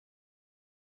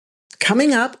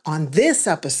Coming up on this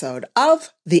episode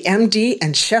of the MD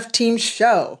and Chef Team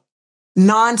Show,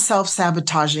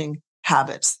 non-self-sabotaging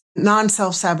habits,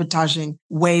 non-self-sabotaging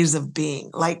ways of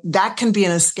being. Like that can be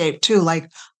an escape too.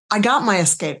 Like I got my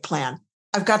escape plan.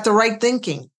 I've got the right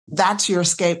thinking. That's your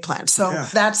escape plan. So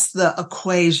that's the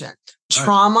equation. Right.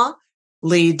 Trauma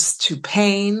leads to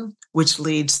pain, which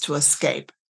leads to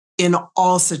escape in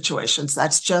all situations.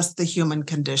 That's just the human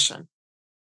condition.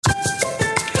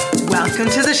 Welcome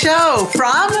to the show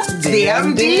from the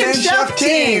MD and Chef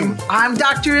Team. I'm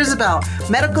Dr. Isabel,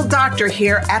 medical doctor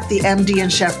here at the MD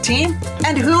and Chef Team.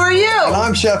 And who are you? And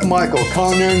I'm Chef Michael,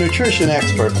 culinary nutrition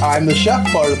expert. I'm the chef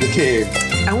part of the team.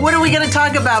 And what are we going to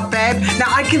talk about, babe? Now,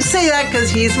 I can say that because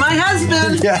he's my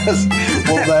husband. Yes.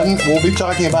 Well, then we'll be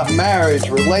talking about marriage,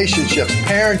 relationships,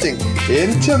 parenting,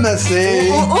 intimacy.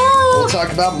 We'll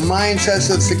talk about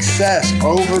mindsets of success,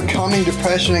 overcoming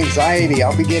depression, anxiety.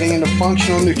 I'll be getting into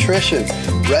functional nutrition,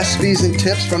 recipes and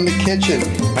tips from the kitchen.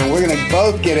 And we're going to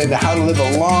both get into how to live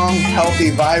a long,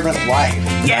 healthy, vibrant life.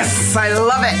 Yes, I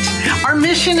love it. Our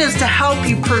mission is to help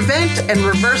you prevent and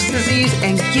reverse disease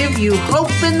and give you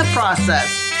hope in the process.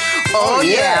 Oh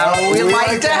yeah, we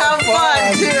like to have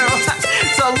fun too.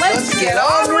 So let's get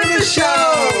on with the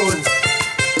show.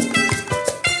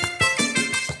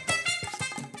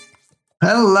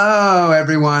 Hello,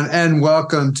 everyone, and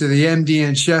welcome to the MD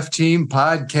and Chef Team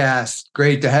podcast.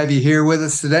 Great to have you here with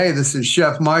us today. This is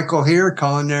Chef Michael here,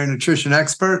 culinary nutrition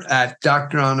expert at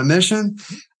Doctor on a Mission.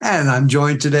 And I'm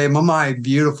joined today by my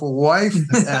beautiful wife,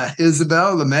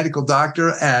 Isabel, the medical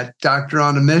doctor at Doctor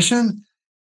on a Mission.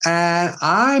 And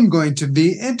I'm going to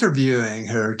be interviewing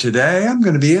her today. I'm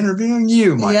going to be interviewing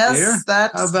you, my dear. Yes,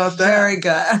 that's How about that? Very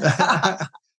good.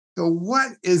 So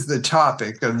what is the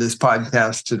topic of this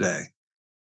podcast today?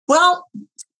 Well,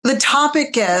 the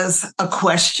topic is a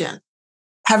question.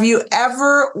 Have you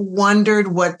ever wondered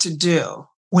what to do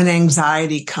when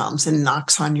anxiety comes and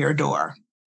knocks on your door,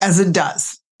 as it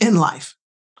does in life?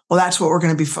 Well, that's what we're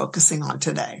going to be focusing on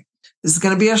today. This is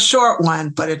going to be a short one,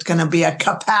 but it's going to be a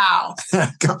kapow.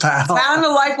 Kapow. Kind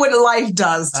of like what life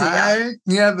does to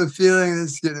you. I have a feeling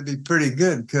it's going to be pretty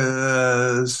good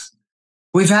because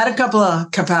we've had a couple of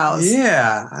kapows.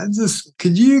 Yeah.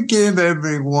 Could you give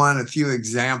everyone a few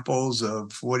examples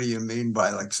of what do you mean by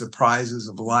like surprises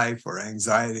of life where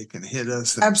anxiety can hit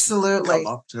us? And Absolutely. Come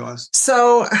up to us.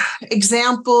 So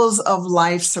examples of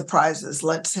life surprises.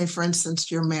 Let's say, for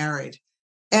instance, you're married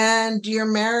and your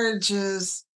marriage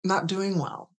is not doing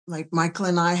well. Like Michael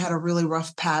and I had a really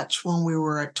rough patch when we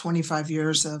were at 25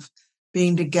 years of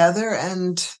being together,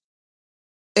 and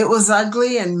it was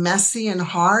ugly and messy and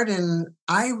hard. And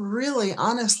I really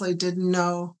honestly didn't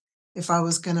know if I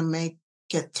was going to make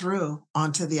it through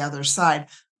onto the other side.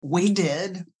 We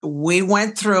did. We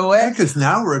went through it. Because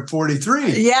now we're at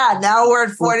 43. Yeah, now we're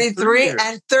at 43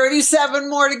 and 37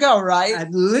 more to go, right?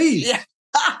 At least. Yeah.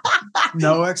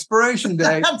 No expiration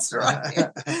date. That's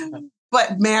right.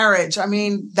 But marriage, I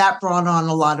mean, that brought on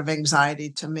a lot of anxiety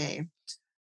to me.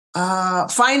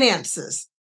 Finances.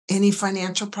 Any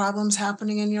financial problems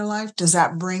happening in your life? Does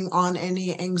that bring on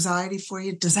any anxiety for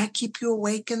you? Does that keep you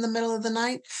awake in the middle of the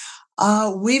night?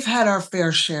 We've had our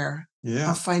fair share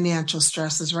of financial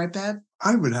stresses, right, Babe?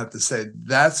 I would have to say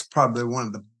that's probably one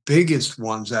of the biggest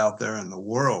ones out there in the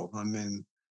world. I mean,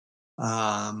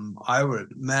 I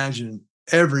would imagine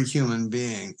every human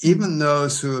being, even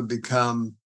those who have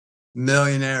become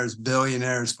millionaires,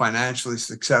 billionaires, financially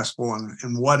successful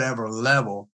in whatever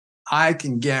level, I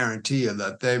can guarantee you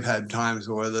that they've had times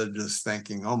where they're just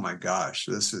thinking, oh my gosh,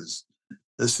 this is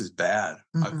bad.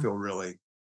 Mm-hmm. I feel really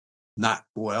not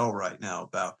well right now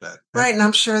about that. Right. And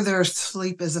I'm sure their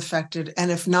sleep is affected. And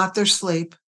if not their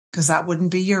sleep, because that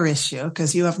wouldn't be your issue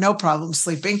because you have no problem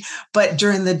sleeping, but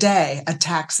during the day,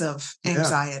 attacks of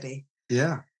anxiety.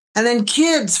 Yeah. And then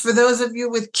kids, for those of you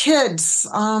with kids,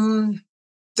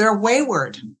 they're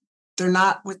wayward. They're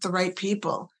not with the right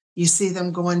people. You see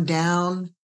them going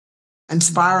down and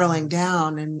spiraling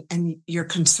down, and you're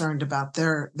concerned about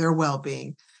their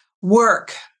well-being.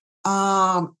 Work.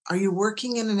 Are you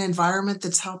working in an environment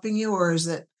that's helping you, or is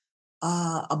it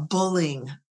a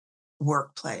bullying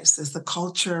workplace? Is the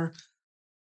culture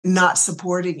not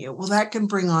supporting you? Well, that can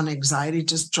bring on anxiety,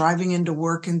 just driving into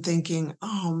work and thinking,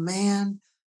 oh man,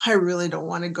 I really don't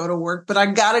want to go to work, but I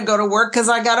got to go to work because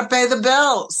I got to pay the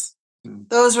bills.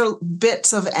 Those are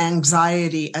bits of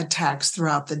anxiety attacks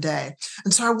throughout the day.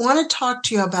 And so I want to talk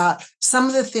to you about some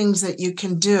of the things that you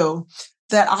can do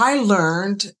that I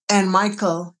learned, and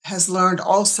Michael has learned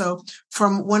also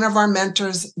from one of our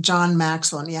mentors, John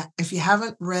Maxwell. And yeah, if you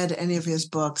haven't read any of his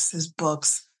books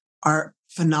are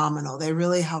phenomenal. They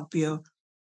really help you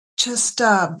just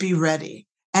be ready.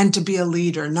 and to be a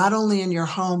leader, not only in your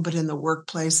home, but in the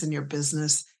workplace, in your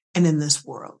business, and in this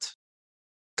world.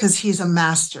 Because he's a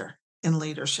master in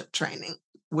leadership training,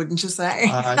 wouldn't you say?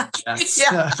 Yes,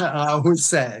 Yeah. I would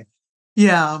say.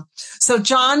 Yeah. So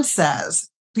John says,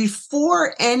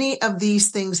 before any of these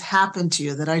things happen to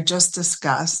you that I just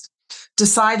discussed,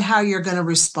 decide how you're going to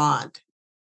respond.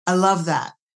 I love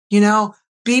that.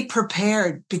 Be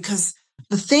prepared, because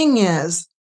the thing is,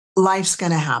 life's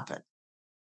going to happen.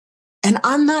 And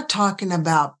I'm not talking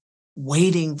about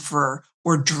waiting for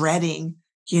or dreading,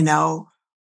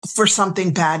 for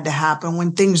something bad to happen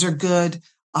when things are good.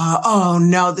 Oh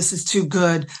no, this is too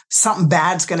good. Something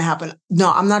bad's going to happen.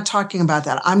 No, I'm not talking about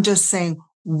that. I'm just saying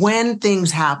when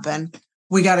things happen,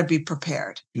 we got to be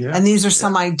prepared. Yeah. And these are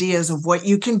some ideas of what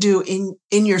you can do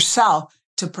in yourself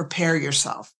to prepare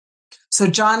yourself. So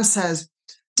John says,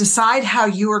 decide how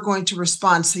you are going to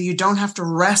respond so you don't have to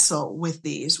wrestle with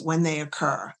these when they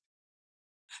occur.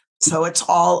 So it's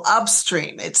all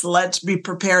upstream. It's let's be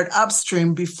prepared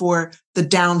upstream before the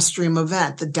downstream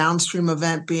event. The downstream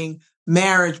event being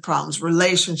marriage problems,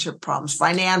 relationship problems,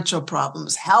 financial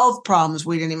problems, health problems.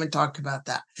 We didn't even talk about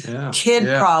that. Yeah. Kid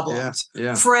problems,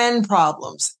 friend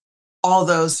problems, all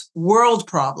those world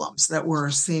problems that we're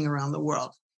seeing around the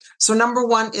world. So number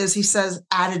one is, he says,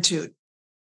 attitude.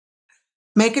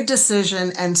 Make a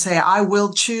decision and say, I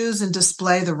will choose and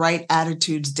display the right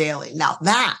attitudes daily. Now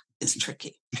that is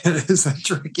tricky. It is a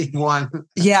tricky one.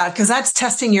 Yeah, because that's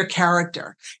testing your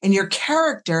character. And your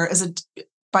character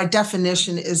by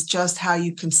definition is just how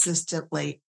you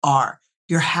consistently are,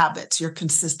 your habits, your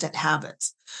consistent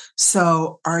habits.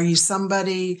 So are you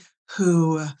somebody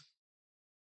who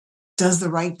does the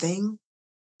right thing?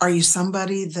 Are you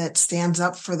somebody that stands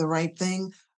up for the right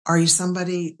thing? Are you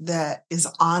somebody that is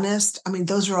honest? I mean,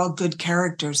 those are all good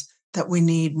characters that we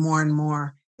need more and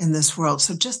more in this world.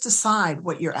 So just decide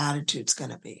what your attitude's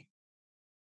going to be.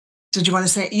 Did you want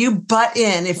to say it? You butt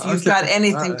in if you've got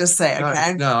anything to say,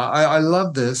 okay? No, I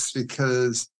love this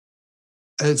because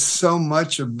it's so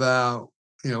much about,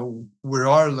 we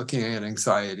are looking at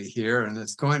anxiety here, and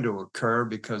it's going to occur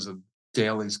because of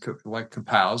dailies like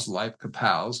kapows, life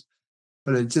kapows.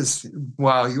 But it just,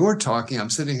 while you're talking, I'm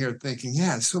sitting here thinking,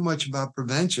 it's so much about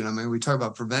prevention. I mean, we talk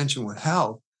about prevention with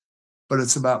health, but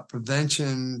it's about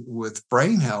prevention with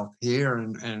brain health here,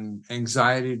 and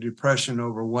anxiety, depression,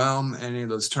 overwhelm, any of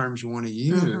those terms you want to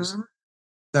use,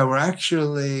 that we're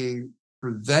actually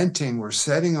preventing, we're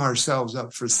setting ourselves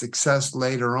up for success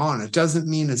later on. It doesn't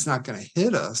mean it's not going to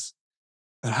hit us,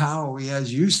 but how we,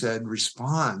 as you said,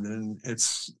 respond. And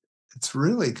it's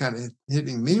really kind of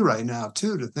hitting me right now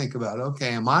too, to think about, okay,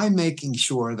 am I making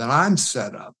sure that I'm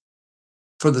set up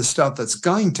for the stuff that's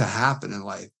going to happen in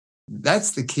life?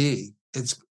 That's the key.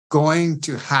 It's going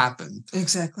to happen.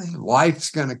 Exactly.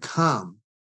 Life's going to come.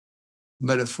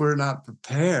 But if we're not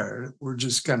prepared, we're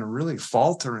just going to really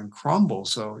falter and crumble.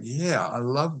 So yeah, I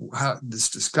love how this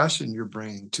discussion you're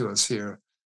bringing to us here,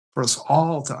 for us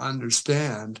all to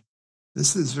understand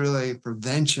this is really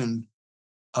prevention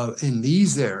in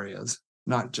these areas,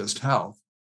 not just health,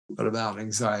 but about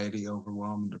anxiety,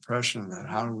 overwhelm, and depression. That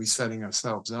how are we setting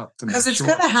ourselves up to? Because it's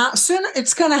going to happen soon.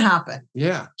 It's going to happen.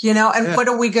 Yeah. What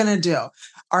are we going to do?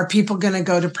 Are people going to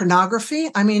go to pornography?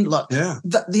 I mean, look,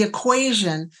 the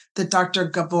equation that Dr.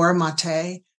 Gabor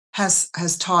Mate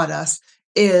has taught us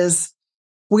is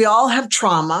we all have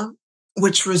trauma,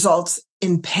 which results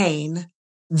in pain.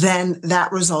 Then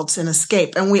that results in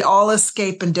escape. And we all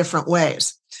escape in different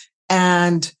ways.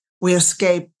 And we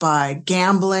escape by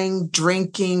gambling,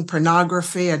 drinking,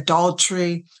 pornography,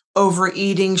 adultery,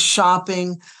 overeating,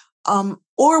 shopping,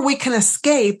 or we can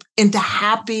escape into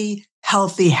happy,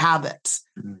 healthy habits.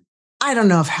 Mm-hmm. I don't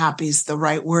know if happy is the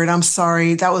right word. I'm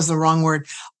sorry. That was the wrong word.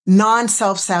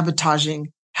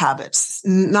 Non-self-sabotaging habits,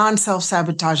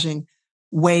 non-self-sabotaging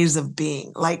ways of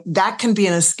being. Like that can be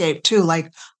an escape too.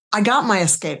 Like I got my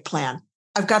escape plan.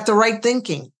 I've got the right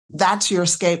thinking. That's your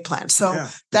escape plan. So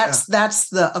that's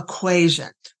the equation.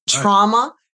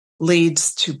 Trauma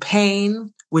leads to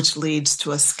pain, which leads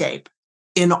to escape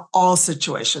in all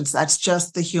situations. That's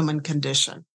just the human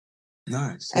condition.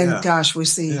 Nice. And gosh, we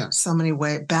see so many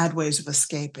bad ways of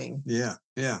escaping. Yeah.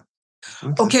 Yeah.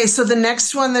 Okay. So the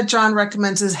next one that John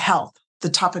recommends is health, the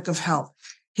topic of health.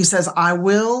 He says, I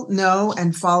will know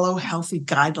and follow healthy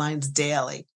guidelines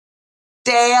daily.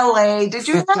 Daily. Did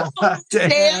you know?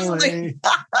 Daily.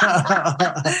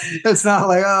 It's not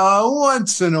like,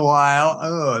 once in a while.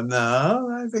 Oh, no.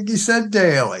 I think he said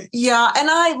daily. Yeah.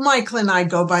 And Michael and I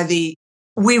go by the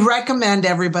We recommend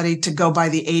everybody to go by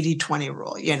the 80-20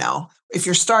 rule. If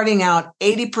you're starting out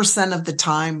 80% of the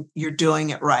time, you're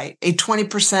doing it right.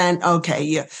 20%,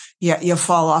 okay, you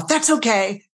fall off. That's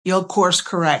okay. You'll course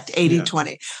correct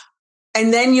 80-20.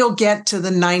 And then you'll get to the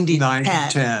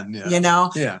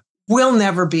 90-10, Yeah. We'll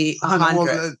never be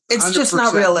 100. It's just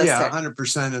not realistic. Yeah,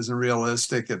 100% isn't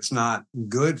realistic. It's not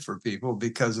good for people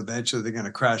because eventually they're going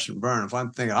to crash and burn. If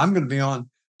I'm thinking I'm going to be on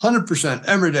 100%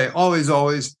 every day, always,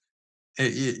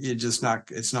 it's not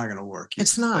going to work.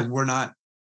 It's not. We're not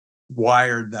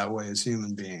wired that way as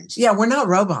human beings. Yeah, we're not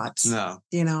robots. No.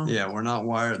 Yeah, we're not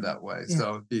wired that way. Yeah.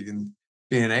 So if you can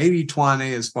be an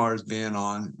 80-20 as far as being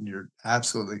on, you're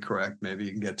absolutely correct. Maybe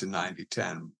you can get to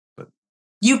 90-10.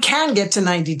 You can get to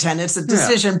 90-10. It's a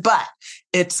decision, but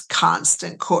it's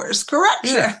constant course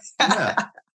correction. Yeah.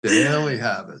 Daily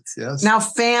habits. Yes. Now,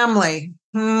 family.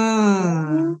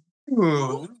 Ooh,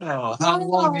 how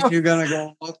long are you going to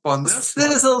go up on this?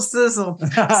 Sizzle.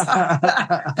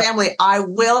 Family,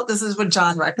 this is what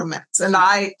John recommends, and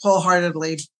I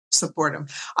wholeheartedly support him.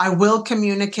 I will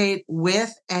communicate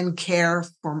with and care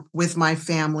with my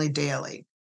family daily.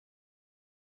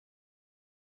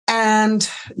 And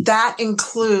that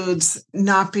includes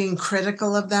not being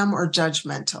critical of them or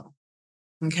judgmental.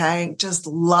 Okay. Just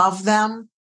love them.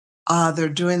 They're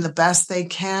doing the best they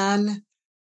can.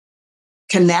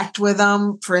 Connect with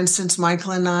them. For instance,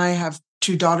 Michael and I have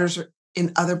 2 daughters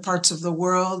in other parts of the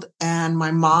world. And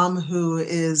my mom, who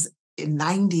is in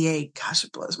 98, gosh,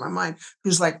 it blows my mind,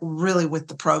 who's like really with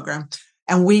the program.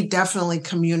 And we definitely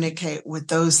communicate with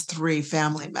those 3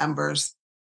 family members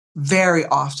very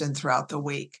often throughout the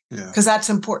week, because that's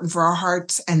important for our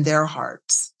hearts and their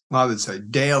hearts. Well, I would say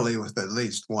daily with at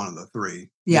least one of the 3.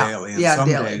 Yeah. Daily. And some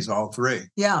daily. days, all 3.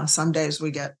 Yeah. Some days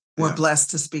we're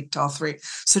blessed to speak to all 3.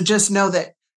 So just know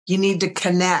that you need to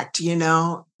connect,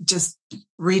 just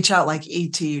reach out like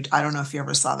E.T. I don't know if you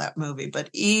ever saw that movie, but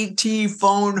E.T.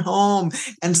 phone home.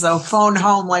 And so phone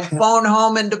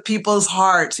home into people's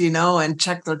hearts, and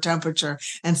check their temperature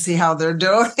and see how they're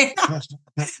doing.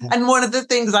 And one of the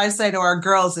things I say to our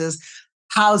girls is,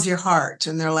 how's your heart?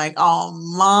 And they're like, oh,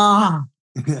 Mom.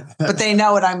 But they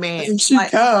know what I mean. She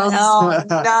comes.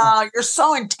 No, you're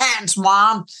so intense,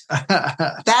 Mom.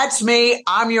 That's me.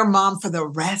 I'm your mom for the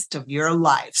rest of your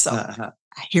life. So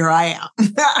here I am.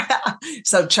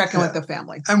 So checking with the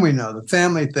family. And we know the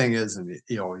family thing isn't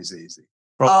always easy.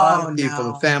 For a lot of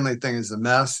people, the family thing is a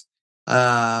mess.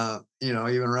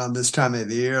 Even around this time of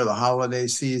the year, the holiday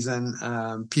season,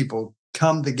 people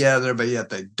come together, but yet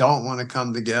they don't want to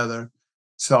come together.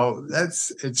 So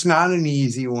it's not an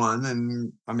easy one.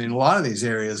 And I mean, a lot of these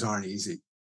areas aren't easy,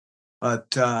 but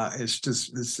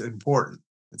it's important.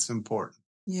 It's important.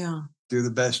 Yeah. Do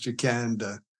the best you can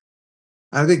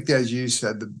I think, as you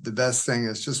said, the best thing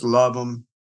is just love them.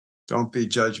 Don't be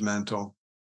judgmental.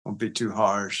 Don't be too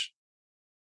harsh.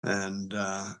 And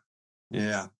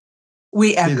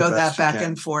we echo that back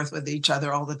and forth with each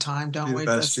other all the time, don't we?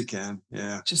 Do the best you can.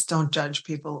 Yeah. Just don't judge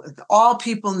people. All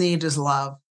people need is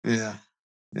love. Yeah.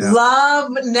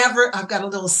 Love never. I've got a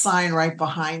little sign right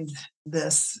behind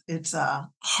this. It's a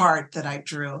heart that I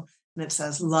drew, and it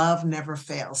says, "Love never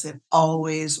fails. It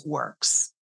always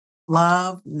works."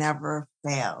 Love never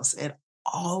fails. It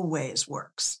always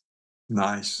works.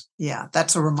 Nice. Yeah,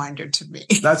 that's a reminder to me.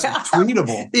 That's a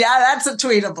tweetable. Yeah, that's a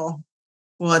tweetable.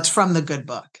 Well, it's from the good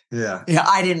book. Yeah. Yeah,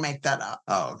 I didn't make that up.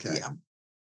 Oh, okay. Yeah.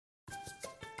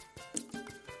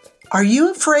 Are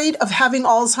you afraid of having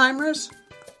Alzheimer's?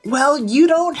 Well, you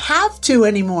don't have to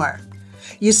anymore.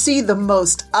 You see, the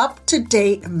most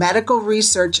up-to-date medical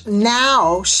research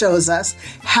now shows us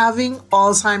having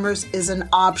Alzheimer's is an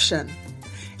option.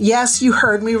 Yes, you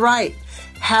heard me right.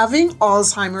 Having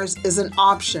Alzheimer's is an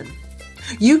option.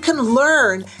 You can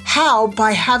learn how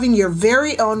by having your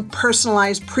very own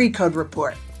personalized pre-code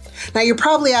report. Now, you're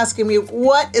probably asking me,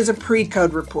 what is a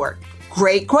pre-code report?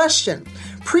 Great question.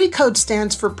 Pre-code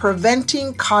stands for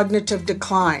Preventing Cognitive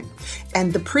Decline,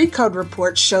 and the pre-code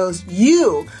report shows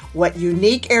you what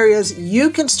unique areas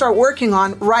you can start working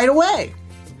on right away.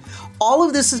 All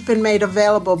of this has been made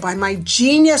available by my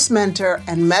genius mentor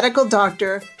and medical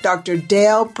doctor, Dr.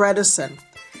 Dale Bredesen,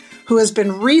 who has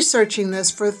been researching this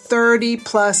for 30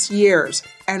 plus years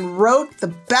and wrote the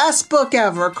best book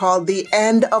ever called The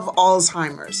End of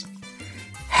Alzheimer's.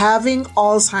 Having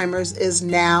Alzheimer's is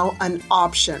now an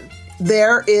option.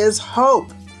 There is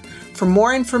hope. For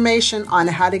more information on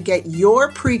how to get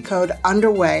your pre-code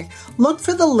underway, look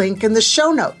for the link in the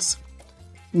show notes.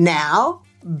 Now,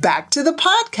 back to the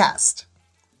podcast.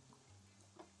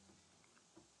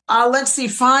 Let's see,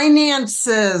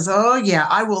 finances. Oh, yeah,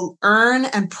 I will earn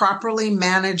and properly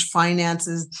manage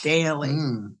finances daily.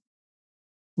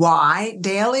 Why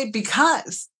daily?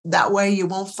 Because that way you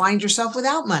won't find yourself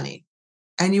without money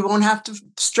and you won't have to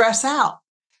stress out.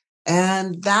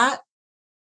 And that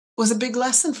was a big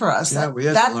lesson for us. Yeah,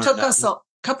 that took us a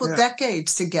couple of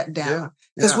decades to get down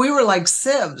because we were like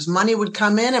sieves. Money would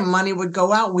come in and money would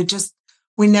go out.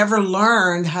 We never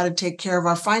learned how to take care of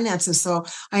our finances. So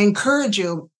I encourage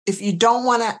you, if you don't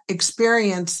want to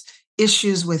experience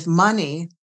issues with money,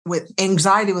 with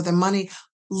anxiety with the money,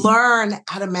 learn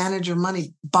how to manage your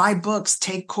money. Buy books,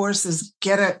 take courses,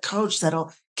 get a coach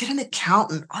get an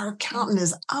accountant. Our accountant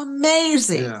is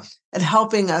amazing at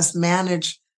helping us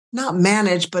not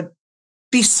manage, but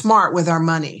be smart with our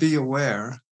money. Be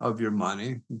aware of your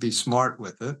money, be smart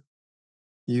with it,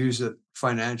 use it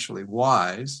financially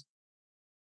wise.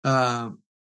 But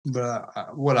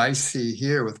what I see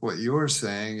here with what you're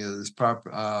saying is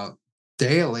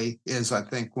daily is, I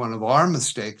think one of our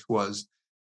mistakes was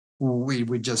we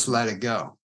would just let it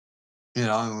go.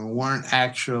 And we weren't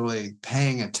actually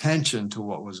paying attention to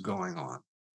what was going on.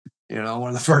 One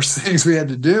of the first things we had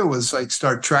to do was like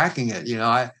start tracking it.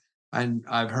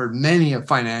 I've heard many a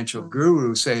financial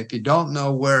guru say, if you don't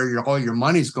know where all your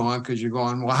money's going, because you're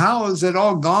going, well, how is it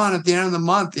all gone at the end of the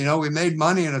month? We made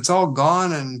money and it's all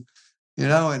gone and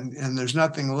there's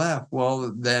nothing left.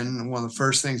 Well, then one of the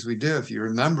first things we do, if you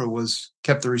remember, was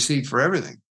kept the receipt for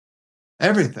everything,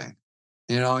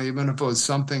 even if it was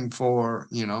something for,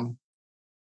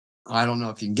 I don't know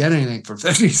if you can get anything for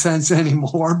 50 cents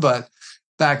anymore, but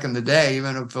back in the day,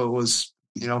 even if it was,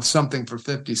 something for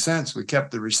 50 cents, we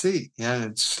kept the receipt. And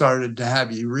it started to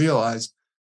have you realize,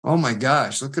 oh my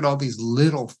gosh, look at all these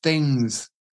little things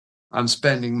I'm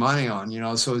spending money on,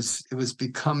 so it was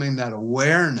becoming that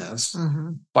awareness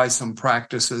by some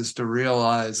practices to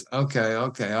realize, okay,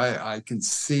 I can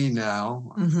see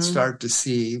now, start to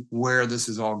see where this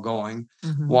is all going,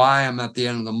 why I'm at the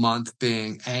end of the month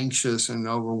being anxious and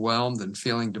overwhelmed and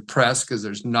feeling depressed because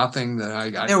there's nothing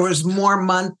that there was more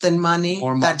month than money.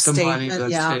 More month than money,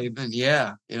 that statement.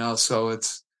 Yeah. So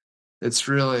it's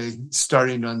really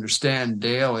starting to understand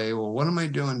daily, well, what am I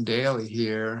doing daily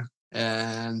here?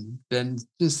 And then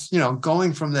just,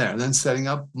 going from there, then setting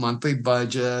up monthly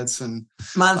budgets and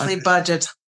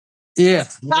budgets. Yeah,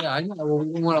 I know. Well, we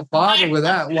didn't want to bother with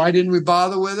that. Why didn't we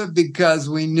bother with it? Because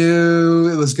we knew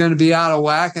it was going to be out of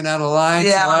whack and out of line.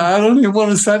 Yeah. So I don't even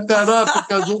want to set that up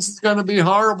because this is going to be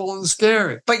horrible and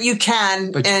scary. But you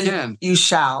can, you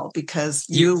shall, because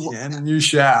you can and you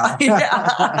shall.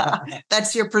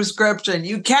 That's your prescription.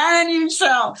 You can and you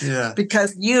shall. Yeah.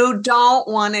 Because you don't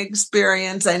want to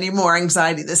experience any more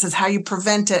anxiety. This is how you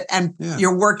prevent it, and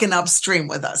you're working upstream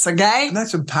with us. Okay. And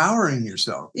that's empowering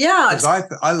yourself. Yeah.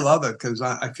 I love it because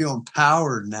I feel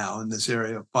empowered now in this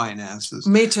area of finances.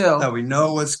 Me too. That we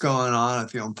know what's going on. I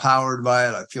feel empowered by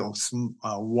it. I feel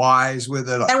wise with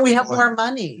it. And we have more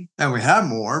money. And we have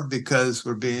more because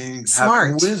we're being smart,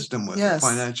 having wisdom with it,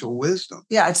 financial wisdom.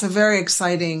 Yeah, it's a very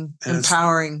exciting,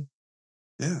 empowering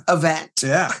event.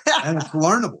 Yeah, and it's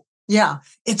learnable. Yeah,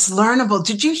 it's learnable.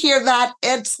 Did you hear that?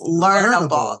 It's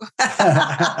learnable.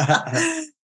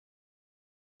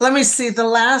 Let me see. The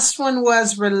last one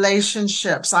was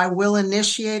relationships. I will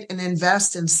initiate and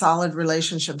invest in solid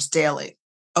relationships daily.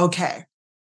 Okay.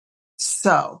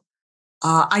 So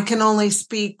I can only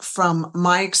speak from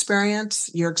my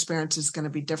experience. Your experience is going to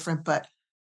be different, but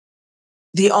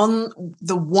the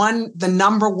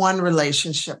number one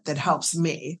relationship that helps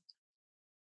me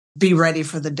be ready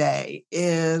for the day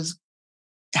is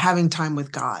having time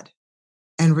with God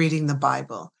and reading the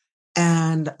Bible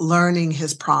and learning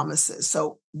his promises.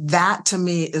 So that to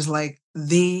me is like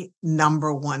the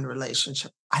number one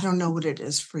relationship. I don't know what it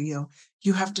is for you.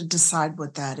 You have to decide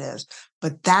what that is.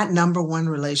 But that number one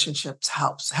relationship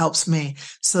helps me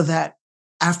so that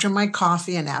after my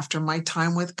coffee and after my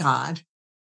time with God,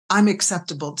 I'm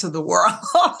acceptable to the world.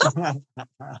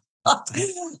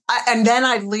 And then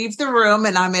I leave the room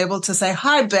and I'm able to say,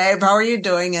 hi, babe, how are you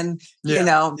doing? And,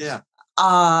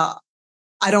 I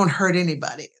don't hurt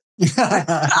anybody.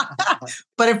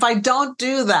 But if I don't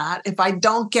do that, if I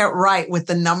don't get right with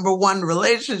the number one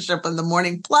relationship in the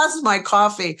morning, plus my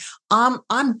coffee,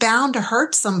 I'm bound to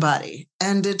hurt somebody.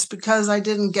 And it's because I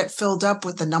didn't get filled up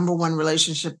with the number one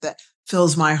relationship that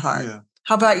fills my heart. Yeah.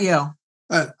 How about you?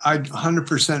 I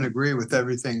 100% agree with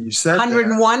everything you said.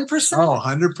 101%? Oh,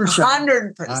 100%.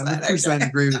 100%. 100%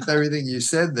 agree with everything you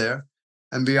said there.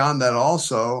 And beyond that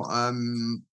also,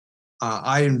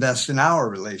 I invest in our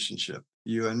relationship,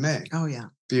 you and me. Oh, yeah.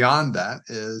 Beyond that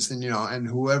is, and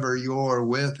whoever you're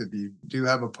with, if you do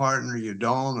have a partner, you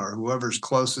don't, or whoever's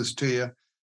closest to you,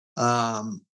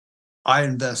 I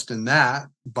invest in that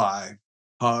by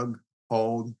hug,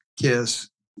 hold, kiss,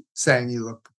 saying you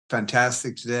look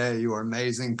fantastic today. You are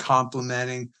amazing.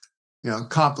 Complimenting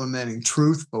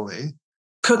truthfully.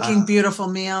 Cooking beautiful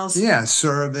meals. Yeah,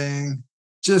 serving,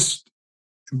 just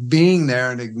being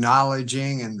there and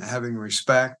acknowledging and having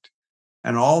respect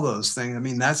and all those things. I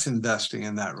mean, that's investing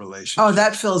in that relationship. Oh,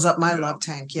 that fills up my love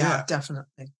tank. Yeah,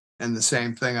 definitely. And the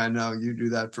same thing, I know you do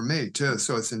that for me too.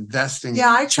 So it's investing.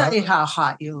 Yeah, I tell you how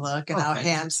hot you look and how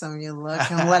handsome you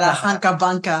look and what a hunka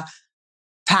bunka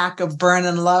pack of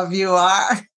burning love you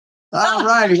are. All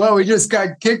righty. Well, we just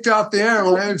got kicked off the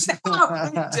airwaves.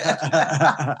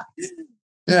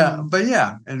 But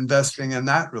investing in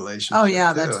that relationship. Oh,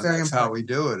 yeah, that's very important. How we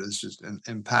do it is just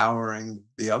empowering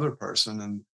the other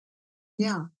person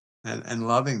and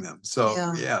loving them. So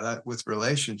that with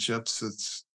relationships,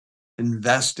 it's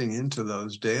investing into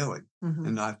those daily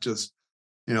and not just,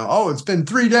 it's been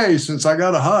 3 days since I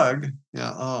got a hug.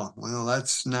 Yeah. Oh, well,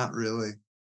 that's not really,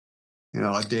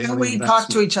 a daily. And we talk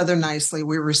to each other nicely.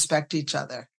 We respect each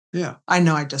other. Yeah. I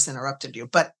know I just interrupted you,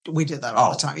 but we do that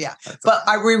all the time. Yeah. But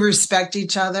we respect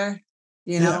each other,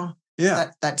 Yeah.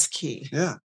 That's key.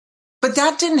 Yeah. But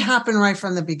that didn't happen right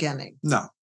from the beginning. No.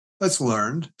 That's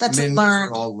learned.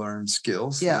 Learned. All learned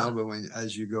skills. Yeah. But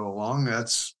as you go along,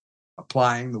 that's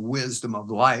applying the wisdom of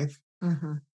life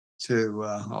to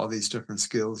all these different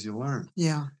skills you learn.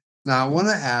 Yeah. Now, I want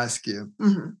to ask you,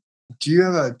 do you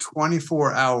have a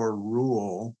 24-hour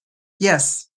rule?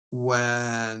 Yes.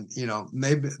 When,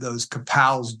 maybe those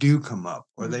kapals do come up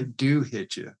or they do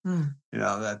hit you,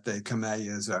 that they come at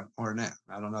you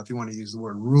I don't know if you want to use the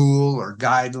word rule or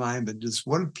guideline, but just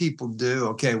what do people do?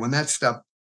 Okay, when that stuff,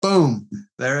 boom,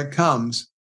 there it comes.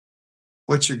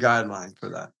 What's your guideline for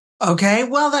that? Okay,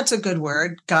 well, that's a good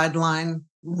word. Guideline,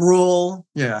 rule,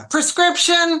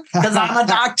 prescription, because I'm a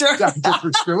doctor.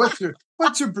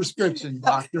 What's your prescription,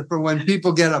 doctor, for when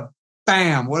people get a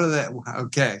bam? What are they?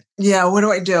 Okay. Yeah. What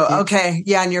do I do? Okay.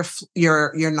 Yeah. And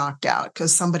you're knocked out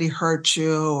because somebody hurt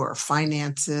you, or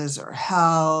finances, or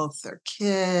health, or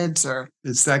kids, or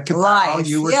it's that kapal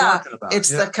you were talking about. It's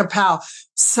the kapal.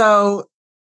 So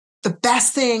the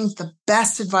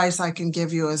best advice I can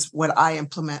give you is what I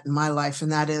implement in my life,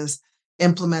 and that is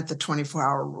implement the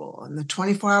 24-hour rule. And the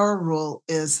 24-hour rule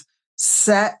is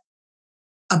set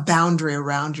a boundary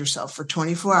around yourself for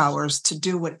 24 hours to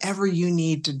do whatever you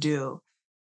need to do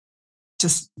to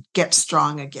get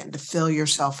strong again, to fill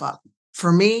yourself up.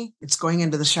 For me, it's going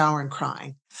into the shower and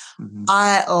crying.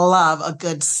 I love a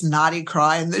good snotty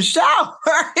cry in the shower.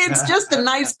 It's just a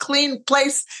nice, clean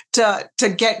place to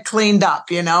get cleaned up,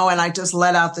 and I just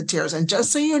let out the tears. And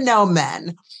just so you know,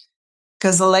 men,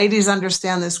 because the ladies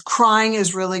understand this, crying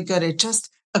is really good. It just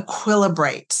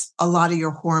equilibrates a lot of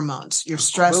your hormones, your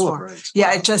stress hormones.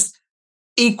 Yeah, it just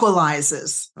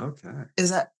equalizes. Okay.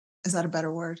 Is that a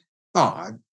better word?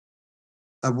 Oh,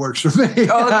 that works for me.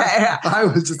 Okay.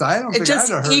 It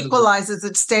just equalizes,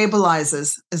 it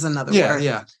stabilizes is another word.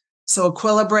 Yeah. So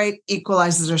equilibrate,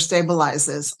 equalizes or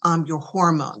stabilizes your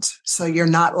hormones. So you're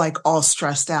not like all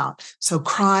stressed out. So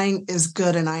crying is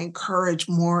good. And I encourage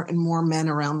more and more men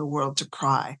around the world to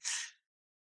cry.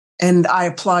 And I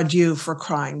applaud you for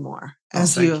crying more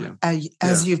as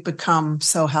you've become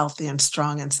so healthy and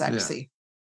strong and sexy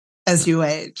as you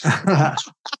age.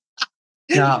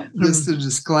 Now, just a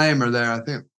disclaimer there. I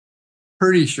think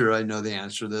pretty sure I know the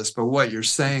answer to this, but what you're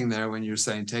saying there when you're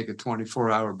saying take a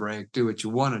 24-hour break, do what you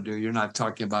want to do, you're not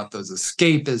talking about those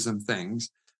escapism things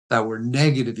that were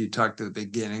negative you talked at the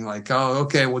beginning, like, oh,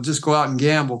 okay, well, just go out and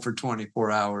gamble for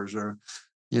 24 hours or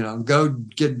go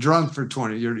get drunk for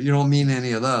 20. You don't mean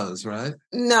any of those, right?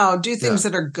 No, do things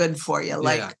that are good for you,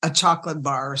 like a chocolate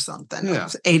bar or something.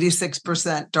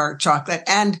 86% dark chocolate.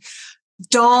 And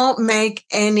don't make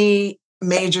any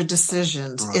major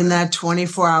decisions in that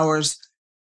 24 hours.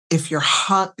 If you're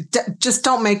just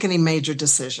don't make any major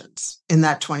decisions in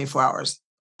that 24 hours.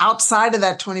 Outside of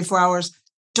that 24 hours,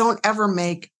 don't ever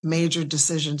make major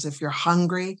decisions if you're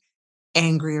hungry,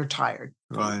 angry, or tired.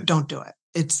 Right. Don't do it.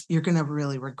 You're going to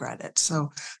really regret it.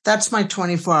 So that's my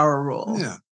 24-hour rule.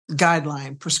 Yeah.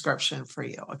 Guideline, prescription for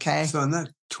you. Okay. So in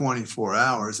that 24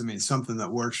 hours, something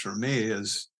that works for me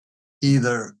is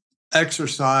either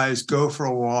exercise, go for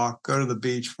a walk, go to the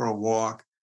beach for a walk.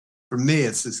 For me,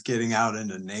 it's just getting out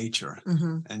into nature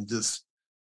and just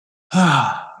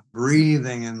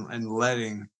breathing and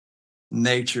letting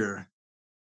nature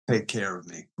take care of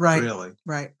me. Right. Really.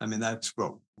 Right. That's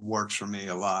what works for me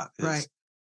a lot. Right.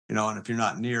 And if you're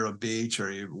not near a beach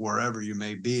or wherever you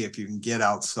may be, if you can get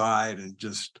outside and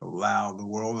just allow the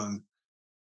world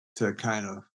to kind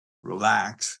of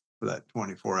relax for that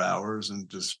 24 hours and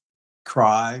just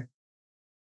cry,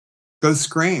 go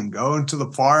scream, go into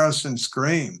the forest and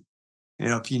scream,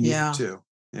 if you need to.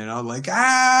 Like,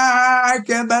 I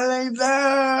can't believe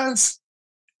this.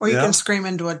 Or you can scream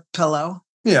into a pillow.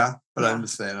 Yeah. But I'm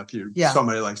just saying, if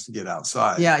somebody likes to get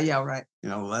outside. Yeah, right.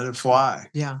 Let it fly.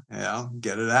 Yeah.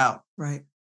 Get it out. Right.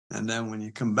 And then when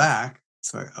you come back,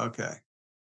 it's like, okay,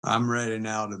 I'm ready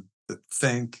now to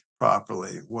think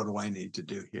properly. What do I need to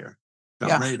do here?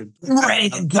 I'm ready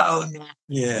to go now.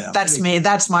 Yeah. That's me.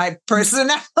 That's my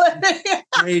personality.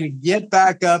 Ready to get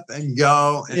back up and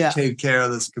go and take care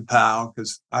of this kapow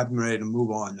because I'm ready to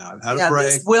move on now. I've had a break.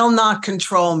 This will not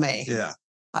control me. Yeah.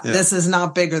 This is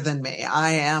not bigger than me.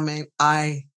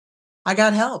 I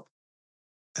got help.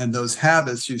 And those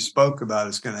habits you spoke about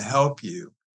is going to help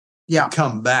you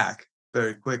come back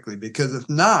very quickly, because if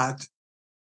not,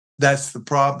 that's the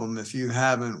problem. If you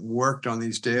haven't worked on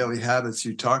these daily habits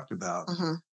you talked about,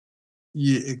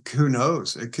 who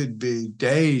knows? It could be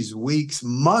days, weeks,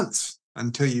 months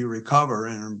until you recover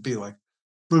and be like,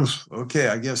 okay,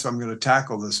 I guess I'm going to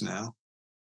tackle this now.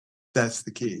 That's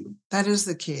the key. That is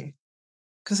the key.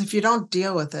 Because if you don't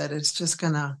deal with it, it's just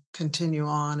going to continue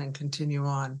on and continue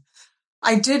on.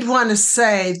 I did want to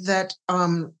say that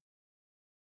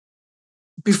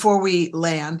before we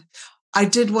land, I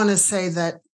did want to say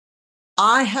that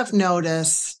I have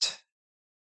noticed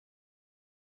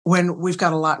when we've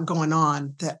got a lot going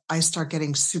on that I start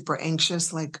getting super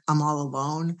anxious, like I'm all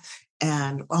alone.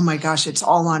 And oh my gosh, it's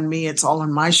all on me. It's all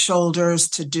on my shoulders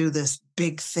to do this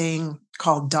big thing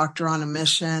called Doctor on a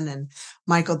Mission. And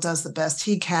Michael does the best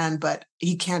he can, but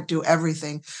he can't do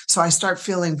everything. So I start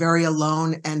feeling very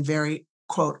alone and very,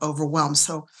 quote, overwhelmed.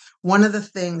 So one of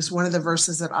the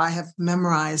verses that I have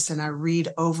memorized and I read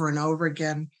over and over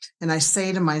again, and I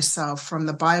say to myself from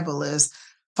the Bible is,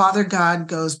 Father God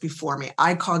goes before me.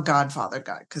 I call God Father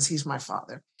God because he's my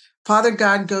father. Father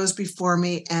God goes before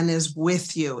me and is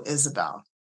with you, Isabel.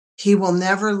 He will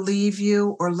never leave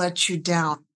you or let you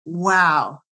down.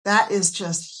 Wow, that is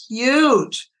just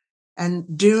huge.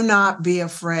 And do not be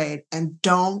afraid and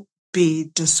don't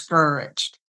be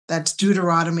discouraged. That's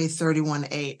Deuteronomy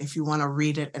 31:8, if you want to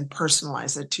read it and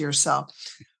personalize it to yourself.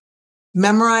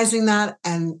 Memorizing that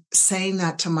and saying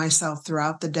that to myself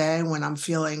throughout the day when I'm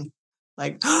feeling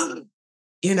like,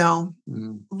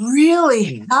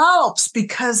 really helps,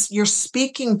 because you're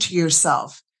speaking to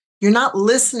yourself. You're not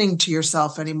listening to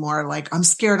yourself anymore. Like, I'm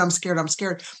scared, I'm scared, I'm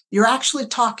scared. You're actually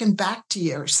talking back to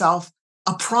yourself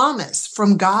a promise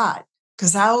from God,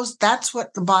 because that's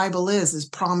what the Bible is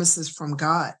promises from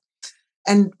God.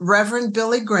 And Reverend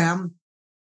Billy Graham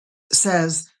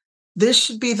says, this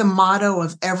should be the motto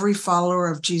of every follower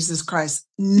of Jesus Christ.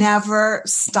 Never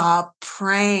stop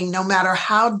praying, no matter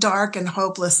how dark and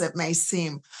hopeless it may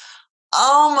seem.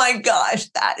 Oh my gosh,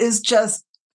 that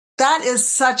is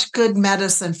such good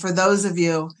medicine for those of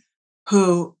you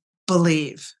who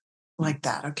believe like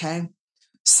that, okay?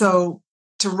 So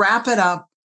to wrap it up,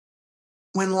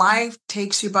 when life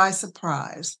takes you by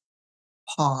surprise,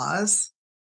 pause,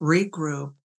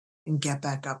 regroup, and get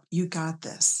back up. You got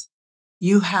this.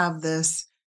 You have this.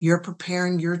 You're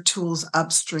preparing your tools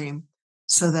upstream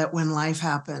so that when life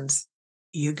happens,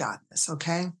 you got this,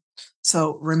 okay?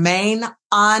 So remain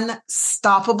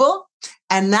unstoppable.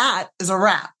 And that is a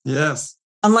wrap. Yes.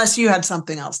 Unless you had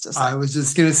something else to say. I was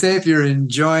just going to say, if you're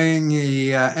enjoying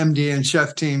the MD and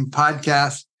Chef Team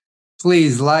podcast,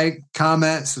 please like,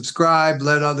 comment, subscribe,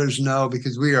 let others know,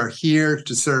 because we are here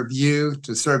to serve you,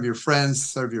 to serve your friends,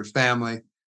 serve your family,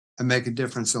 and make a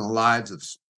difference in the lives of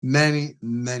many,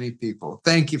 many people.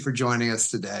 Thank you for joining us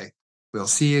today. We'll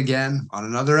see you again on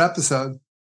another episode.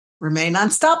 Remain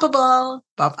unstoppable.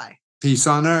 Bye-bye. Peace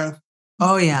on earth.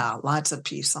 Oh, yeah. Lots of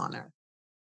peace on earth.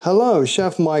 Hello,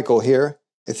 Chef Michael here.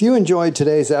 If you enjoyed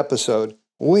today's episode,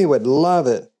 we would love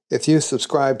it if you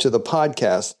subscribed to the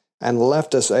podcast and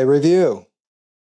left us a review.